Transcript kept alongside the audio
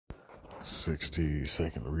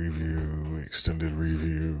60-second review, extended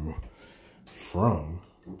review from,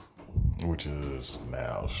 which is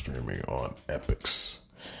now streaming on Epix.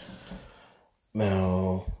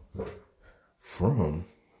 Now, From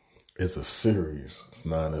is a series. It's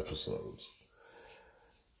 9 episodes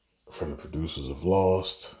from the producers of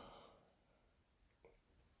Lost.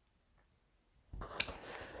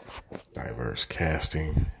 Diverse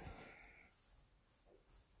casting.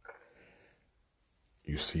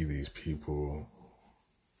 You see these people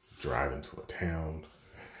drive into a town.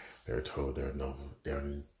 They're told they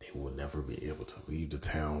will never be able to leave the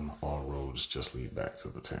town. All roads just lead back to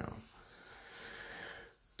the town.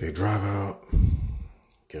 They drive out.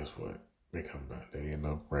 Guess what? They come back. They end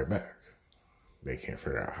up right back. They can't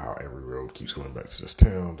figure out how every road keeps going back to this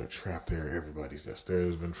town. They're trapped there. Everybody that's there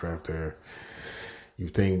has been trapped there. You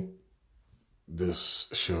think this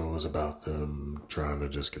show is about them trying to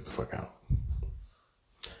just get the fuck out.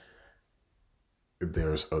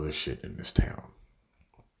 There's other shit in this town.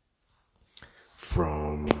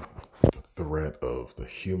 From the threat of the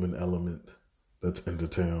human element that's in the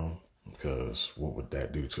town. Because what would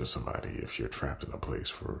that do to somebody if you're trapped in a place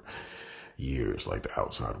for years, like the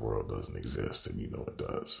outside world doesn't exist and you know it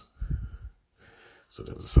does? So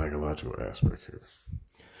there's a psychological aspect here.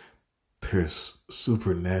 There's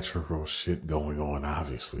supernatural shit going on,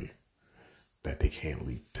 obviously, that they can't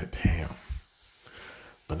leave the town.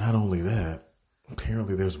 But not only that,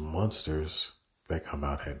 apparently there's monsters that come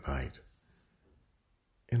out at night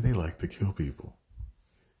and they like to kill people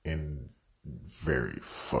in very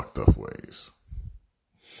fucked up ways.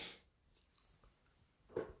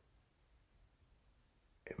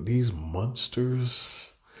 And these monsters,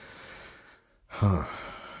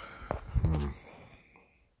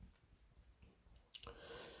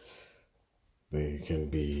 they can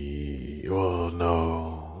be, well,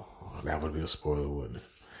 no, that would be a spoiler, wouldn't it?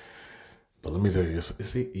 But let me tell you,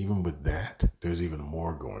 see, even with that, there's even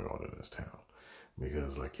more going on in this town.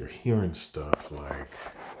 Because, like, you're hearing stuff like,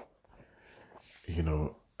 you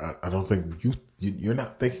know, I don't think you're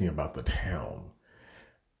not thinking about the town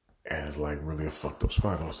as, like, really a fucked up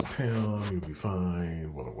spot. Oh, it's a town, you'll be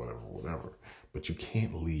fine, whatever. But you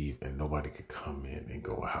can't leave and nobody could come in and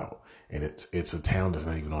go out. And it's a town that's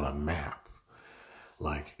not even on a map.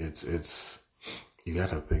 Like, it's you got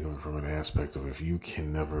to think of it from an aspect of if you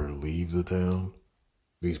can never leave the town,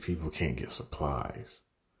 these people can't get supplies.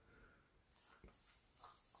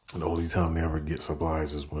 And the only time they ever get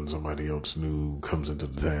supplies is when somebody else new comes into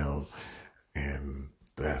the town, and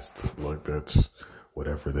that's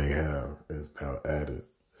whatever they have is now added.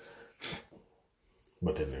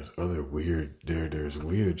 But then there's other there's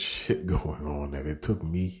weird shit going on that it took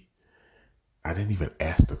me. I didn't even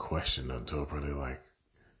ask the question until probably like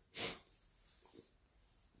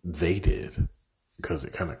they did, because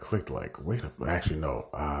it kind of clicked. Like, wait a minute, actually no,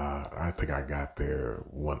 I think I got there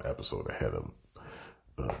one episode ahead of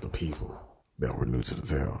the people that were new to the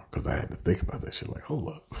town, because I had to think about that shit. Like, hold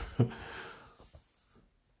up,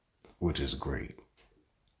 which is great,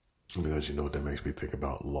 because you know what that makes me think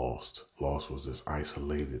about Lost. Lost was this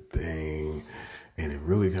isolated thing, and it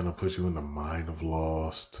really kind of puts you in the mind of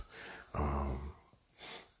Lost,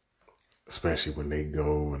 especially when they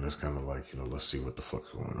go and it's kind of like, you know, let's see what the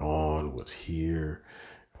fuck's going on, what's here.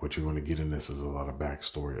 What you're going to get in this is a lot of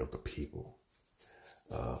backstory of the people.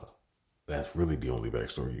 That's really the only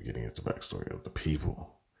backstory you're getting, is the backstory of the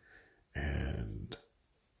people. And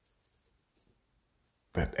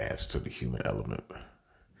that adds to the human element.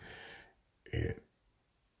 It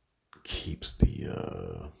keeps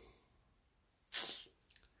the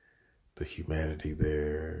humanity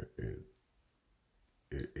there.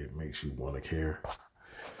 It makes you want to care.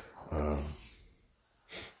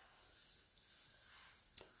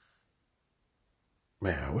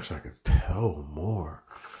 Man, I wish I could tell more.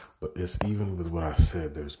 But it's even with what I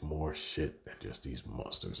said, there's more shit than just these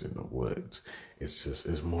monsters in the woods.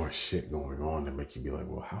 It's more shit going on that make you be like,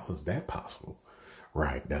 well, how is that possible?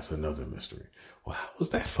 Right, that's another mystery. Well, how is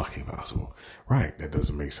that fucking possible? Right, that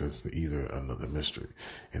doesn't make sense to either, another mystery.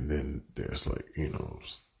 And then there's like, you know,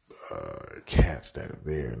 cats that are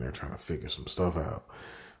there and they're trying to figure some stuff out.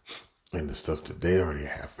 And the stuff that they already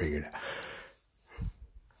have figured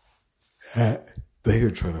out,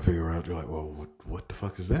 they're trying to figure out. You're like, well, what the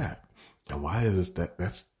fuck is that? And why is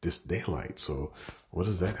that's this daylight? So what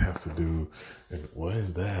does that have to do? And what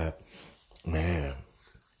is that? Man.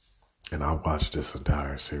 And I watched this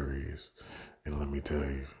entire series, and let me tell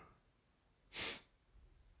you,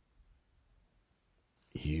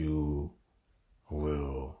 you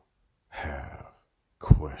will have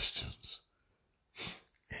questions,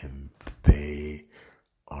 and they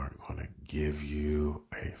aren't going to give you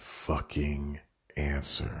a fuck fucking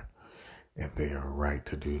answer. And they are right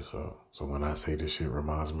to do so. So when I say this shit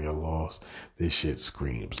reminds me of Lost, this shit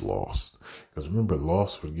screams Lost. Because remember,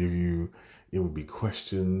 Lost would give you, it would be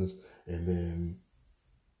questions, and then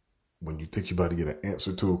when you think you're about to get an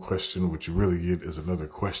answer to a question, what you really get is another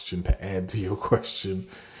question to add to your question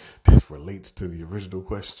that relates to the original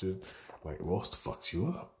question. Like, Lost fucks you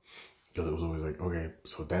up. Because it was always like, okay,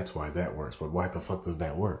 so that's why that works. But why the fuck does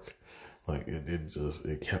that work? Like,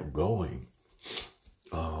 it kept going.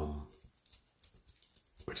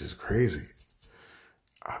 Which is crazy.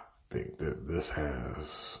 I think that this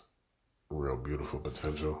has real beautiful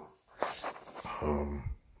potential.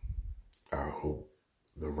 I hope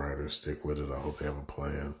the writers stick with it. I hope they have a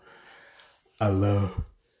plan. I love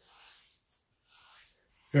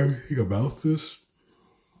everything about this.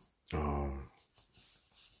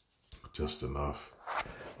 Just enough.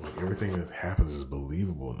 Like, everything that happens is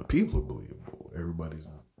believable, and the people are believable. Everybody's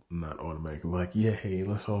not automatically like, yeah, hey,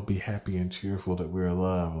 let's all be happy and cheerful that we're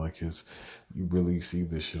alive. Like, it's, you really see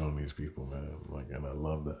this shit on these people, man. Like, and I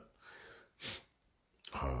love that.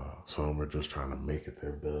 Some are just trying to make it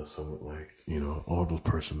their best. Some are like, you know, all those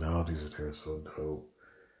personalities are there so dope,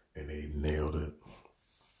 and they nailed it.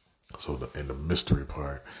 So and the mystery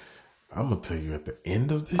part, I'm gonna tell you, at the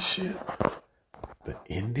end of this shit, the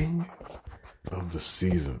ending of the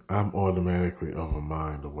season, I'm automatically of a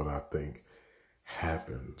mind of what I think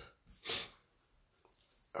happened.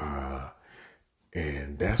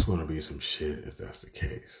 And that's going to be some shit if that's the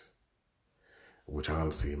case. Which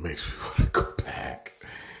honestly, it makes me want to go back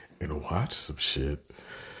and watch some shit,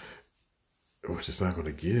 which is not going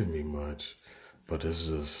to give me much, but it's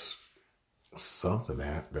just something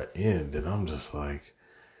at the end, and I'm just like,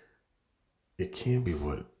 it can't be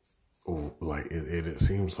what, like, it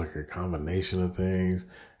seems like a combination of things,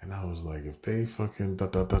 and I was like, if they fucking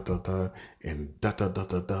dot dot dot dot dot and dot dot dot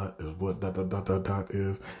dot dot is what dot dot dot dot dot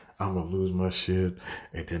is, I'm gonna lose my shit.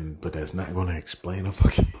 And then, but that's not gonna explain a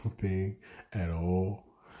fucking thing at all.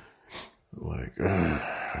 Like, it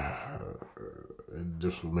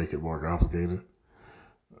just will make it more complicated.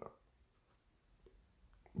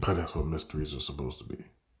 But that's what mysteries are supposed to be,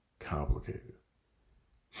 complicated.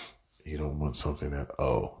 You don't want something that,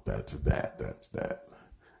 oh, that's that.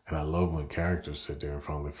 And I love when characters sit there and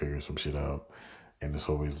finally figure some shit out. And it's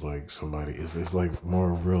always like somebody, it's like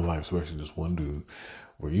more real life, especially this one dude,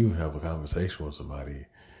 where you have a conversation with somebody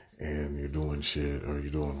and you're doing shit or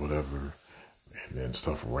you're doing whatever, and then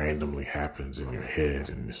stuff randomly happens in your head,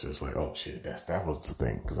 and it's just like, oh shit, that was the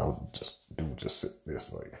thing. Because I would just sit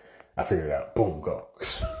this, like, I figured it out, boom, go.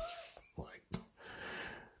 Like,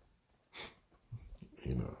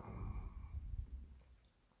 you know,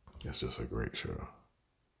 it's just a great show.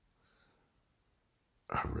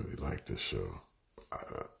 I really like this show.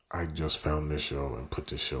 I just found this show and put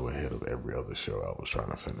this show ahead of every other show I was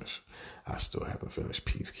trying to finish. I still haven't finished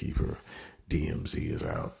Peacekeeper. DMZ is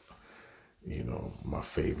out. You know, my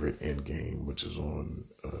favorite Endgame, which is on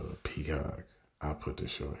Peacock. I put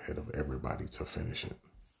this show ahead of everybody to finish it.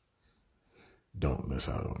 Don't miss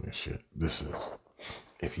out on this shit. This is,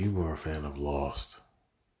 if you were a fan of Lost,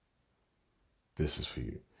 this is for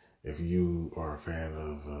you. If you are a fan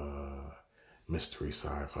of mystery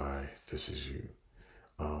sci-fi, this is you.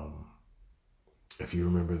 If you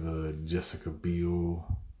remember the Jessica Biel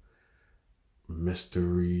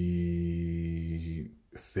mystery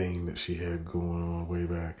thing that she had going on way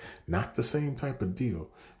back, not the same type of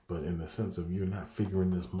deal, but in the sense of you're not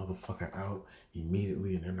figuring this motherfucker out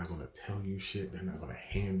immediately, and they're not going to tell you shit, they're not going to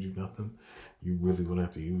hand you nothing. You really going to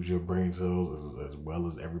have to use your brain cells as well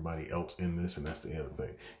as everybody else in this. And that's the other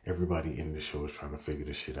thing, everybody in this show is trying to figure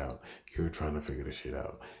this shit out. You're trying to figure this shit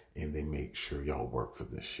out, and they make sure y'all work for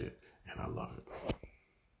this shit, and I love it.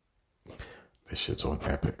 This shit's on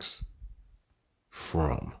Epix.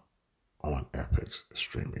 On Epix,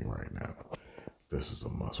 streaming right now. This is a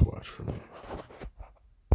must watch for me.